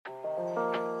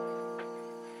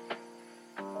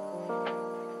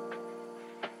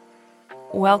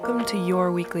Welcome to Your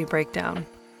Weekly Breakdown,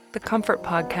 the comfort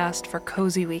podcast for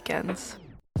cozy weekends.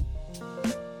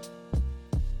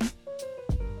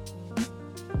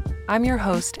 I'm your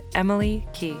host, Emily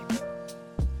Key.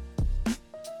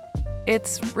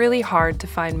 It's really hard to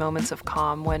find moments of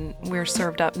calm when we're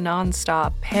served up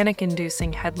nonstop,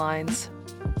 panic-inducing headlines,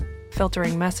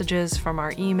 filtering messages from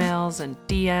our emails and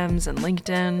DMs and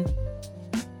LinkedIn,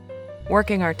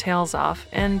 working our tails off,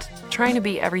 and trying to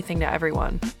be everything to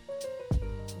everyone.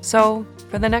 So,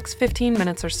 for the next 15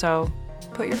 minutes or so,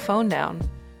 put your phone down,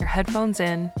 your headphones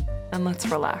in, and let's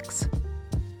relax.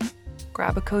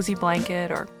 Grab a cozy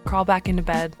blanket or crawl back into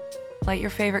bed, light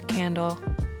your favorite candle,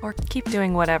 or keep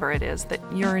doing whatever it is that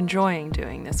you're enjoying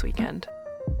doing this weekend.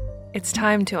 It's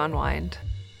time to unwind.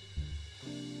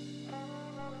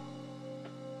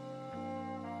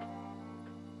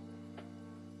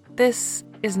 This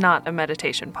is not a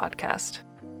meditation podcast.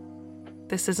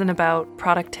 This isn't about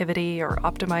productivity or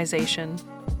optimization.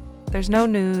 There's no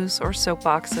news or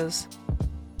soapboxes.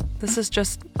 This is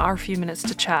just our few minutes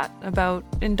to chat about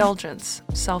indulgence,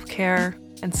 self-care,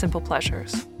 and simple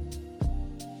pleasures.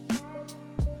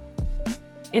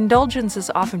 Indulgence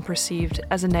is often perceived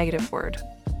as a negative word,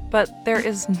 but there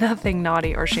is nothing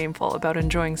naughty or shameful about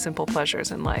enjoying simple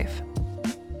pleasures in life.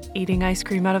 Eating ice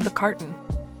cream out of the carton,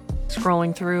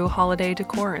 scrolling through holiday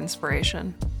decor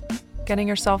inspiration, getting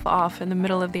yourself off in the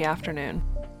middle of the afternoon.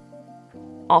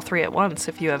 All three at once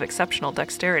if you have exceptional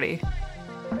dexterity.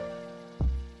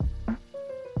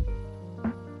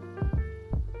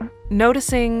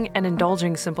 Noticing and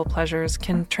indulging simple pleasures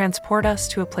can transport us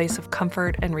to a place of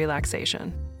comfort and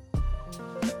relaxation.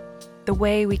 The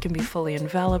way we can be fully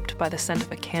enveloped by the scent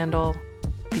of a candle,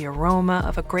 the aroma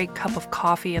of a great cup of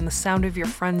coffee, and the sound of your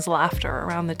friends' laughter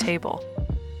around the table.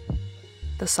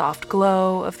 The soft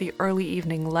glow of the early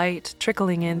evening light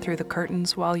trickling in through the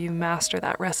curtains while you master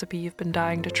that recipe you've been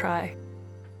dying to try.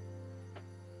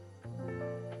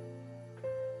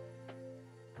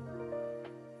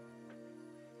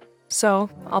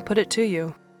 So, I'll put it to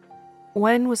you.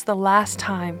 When was the last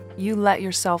time you let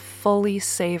yourself fully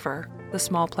savor the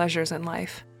small pleasures in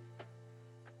life?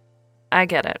 I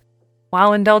get it.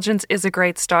 While indulgence is a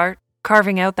great start,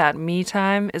 carving out that me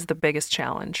time is the biggest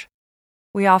challenge.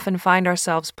 We often find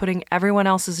ourselves putting everyone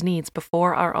else's needs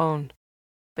before our own.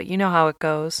 But you know how it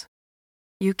goes.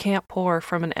 You can't pour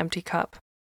from an empty cup.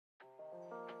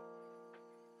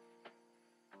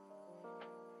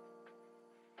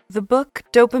 The book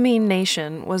Dopamine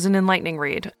Nation was an enlightening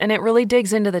read, and it really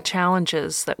digs into the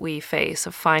challenges that we face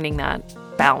of finding that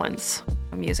balance.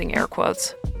 I'm using air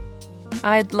quotes.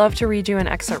 I'd love to read you an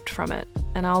excerpt from it,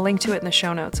 and I'll link to it in the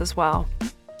show notes as well.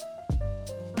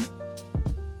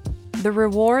 The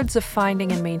rewards of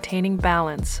finding and maintaining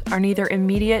balance are neither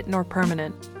immediate nor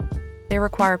permanent. They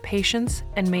require patience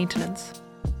and maintenance.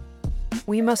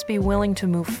 We must be willing to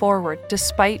move forward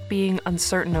despite being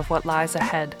uncertain of what lies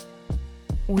ahead.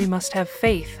 We must have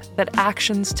faith that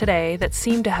actions today that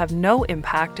seem to have no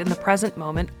impact in the present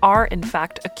moment are in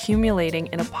fact accumulating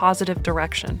in a positive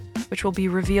direction, which will be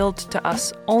revealed to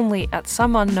us only at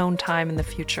some unknown time in the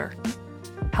future.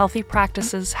 Healthy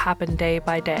practices happen day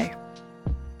by day.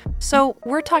 So,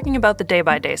 we're talking about the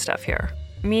day-by-day stuff here.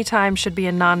 Me time should be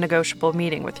a non-negotiable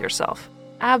meeting with yourself.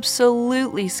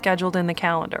 Absolutely scheduled in the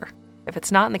calendar. If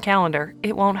it's not in the calendar,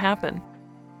 it won't happen.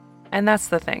 And that's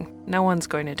the thing. No one's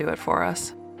going to do it for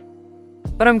us.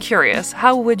 But I'm curious,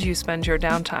 how would you spend your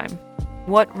downtime?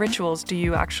 What rituals do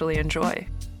you actually enjoy?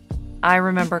 I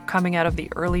remember coming out of the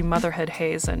early motherhood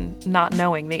haze and not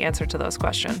knowing the answer to those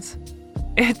questions.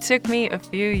 It took me a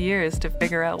few years to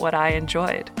figure out what I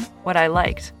enjoyed, what I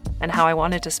liked, and how I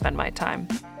wanted to spend my time.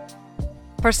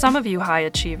 For some of you high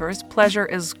achievers, pleasure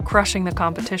is crushing the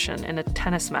competition in a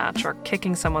tennis match or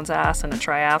kicking someone's ass in a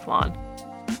triathlon.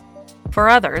 For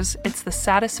others, it's the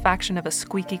satisfaction of a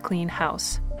squeaky clean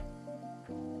house.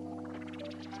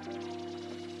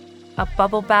 A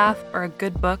bubble bath or a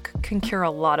good book can cure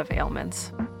a lot of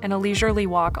ailments, and a leisurely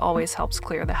walk always helps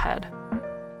clear the head.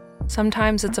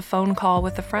 Sometimes it's a phone call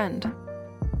with a friend,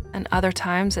 and other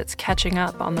times it's catching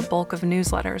up on the bulk of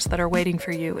newsletters that are waiting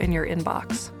for you in your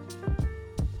inbox.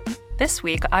 This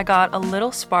week, I got a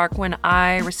little spark when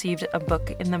I received a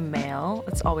book in the mail.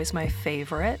 It's always my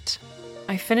favorite.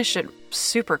 I finished it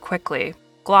super quickly.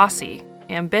 Glossy,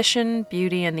 Ambition,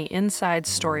 Beauty, and the Inside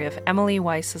Story of Emily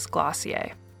Weiss's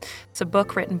Glossier. It's a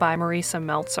book written by Marisa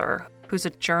Meltzer, who's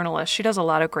a journalist. She does a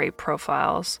lot of great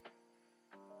profiles.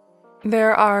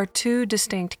 There are two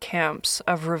distinct camps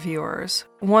of reviewers.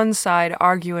 One side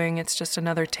arguing it's just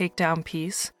another takedown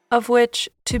piece, of which,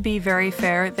 to be very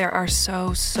fair, there are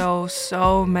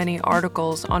so many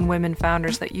articles on women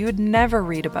founders that you would never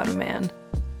read about a man.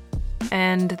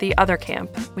 and the other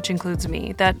camp, which includes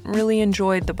me, that really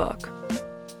enjoyed the book.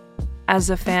 As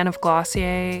a fan of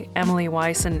Glossy, Emily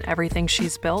Weiss, and everything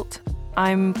she's built,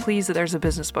 I'm pleased that there's a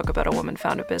business book about a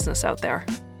woman-founded business out there.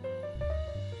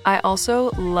 I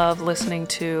also love listening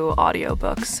to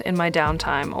audiobooks in my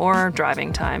downtime or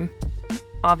driving time.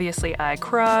 Obviously, I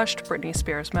crushed Britney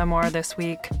Spears' memoir this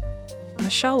week.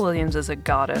 Michelle Williams is a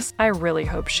goddess. I really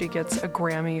hope she gets a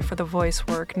Grammy for the voice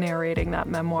work narrating that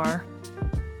memoir.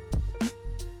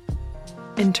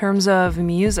 In terms of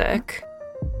music,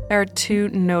 there are two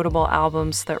notable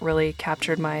albums that really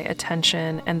captured my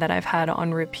attention and that I've had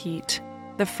on repeat.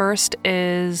 The first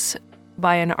is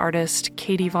by an artist,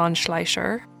 Katie von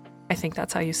Schleicher. I think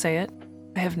that's how you say it.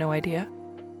 I have no idea.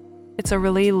 It's a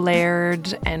really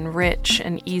layered and rich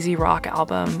and easy rock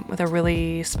album with a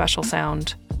really special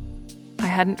sound. I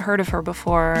hadn't heard of her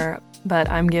before, but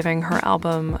I'm giving her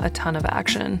album a ton of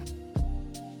action.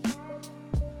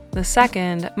 The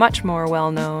second, much more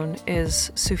well-known,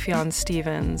 is Sufjan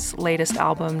Stevens' latest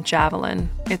album, Javelin.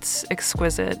 It's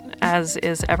exquisite, as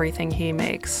is everything he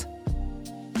makes.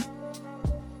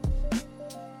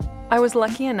 I was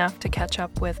lucky enough to catch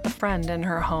up with a friend in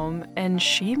her home, and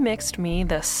she mixed me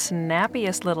the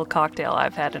snappiest little cocktail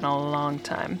I've had in a long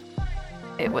time.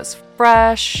 It was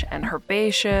fresh and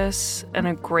herbaceous and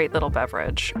a great little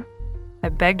beverage. I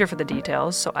begged her for the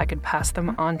details so I could pass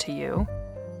them on to you.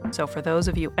 So for those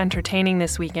of you entertaining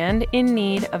this weekend in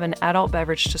need of an adult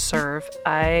beverage to serve,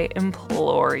 I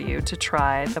implore you to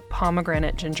try the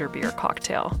pomegranate ginger beer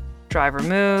cocktail. Dry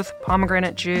vermouth,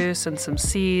 pomegranate juice, and some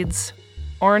seeds,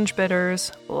 orange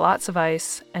bitters, lots of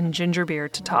ice, and ginger beer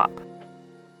to top.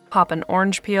 Pop an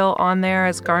orange peel on there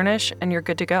as garnish and you're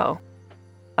good to go.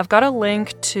 I've got a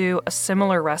link to a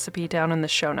similar recipe down in the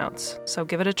show notes, so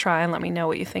give it a try and let me know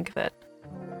what you think of it.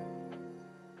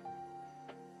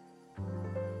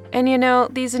 And you know,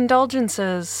 these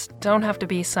indulgences don't have to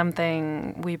be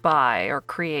something we buy or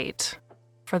create.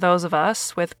 For those of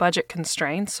us with budget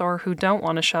constraints or who don't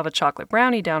want to shove a chocolate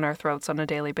brownie down our throats on a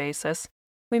daily basis,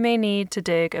 we may need to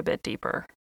dig a bit deeper.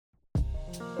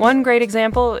 One great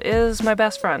example is my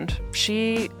best friend.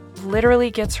 She literally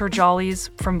gets her jollies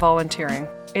from volunteering.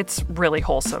 It's really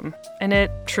wholesome, and it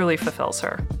truly fulfills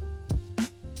her.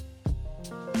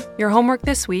 Your homework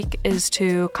this week is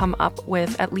to come up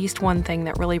with at least one thing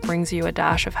that really brings you a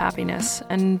dash of happiness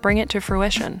and bring it to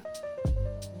fruition.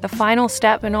 The final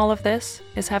step in all of this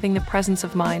is having the presence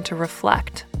of mind to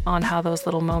reflect on how those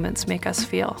little moments make us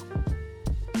feel.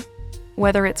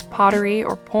 Whether it's pottery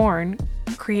or porn,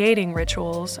 creating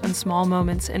rituals and small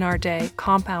moments in our day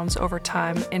compounds over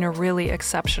time in a really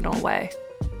exceptional way.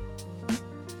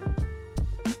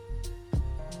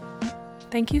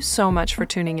 Thank you so much for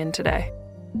tuning in today.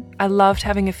 I loved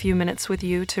having a few minutes with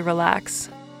you to relax,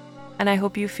 and I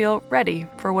hope you feel ready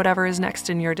for whatever is next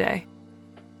in your day.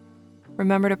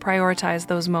 Remember to prioritize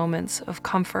those moments of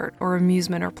comfort or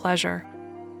amusement or pleasure.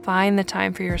 Find the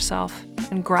time for yourself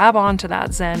and grab onto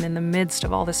that zen in the midst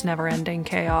of all this never-ending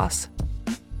chaos.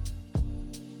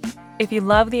 If you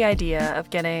love the idea of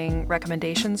getting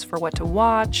recommendations for what to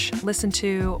watch, listen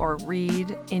to, or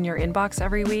read in your inbox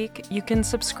every week, you can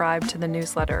subscribe to the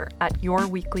newsletter at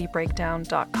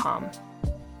yourweeklybreakdown.com.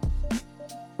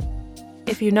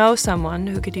 If you know someone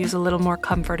who could use a little more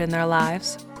comfort in their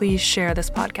lives, please share this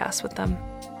podcast with them.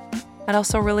 I'd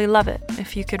also really love it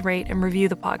if you could rate and review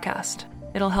the podcast.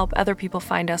 It'll help other people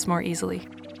find us more easily.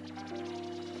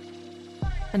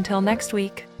 Until next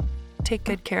week, take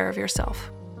good care of yourself.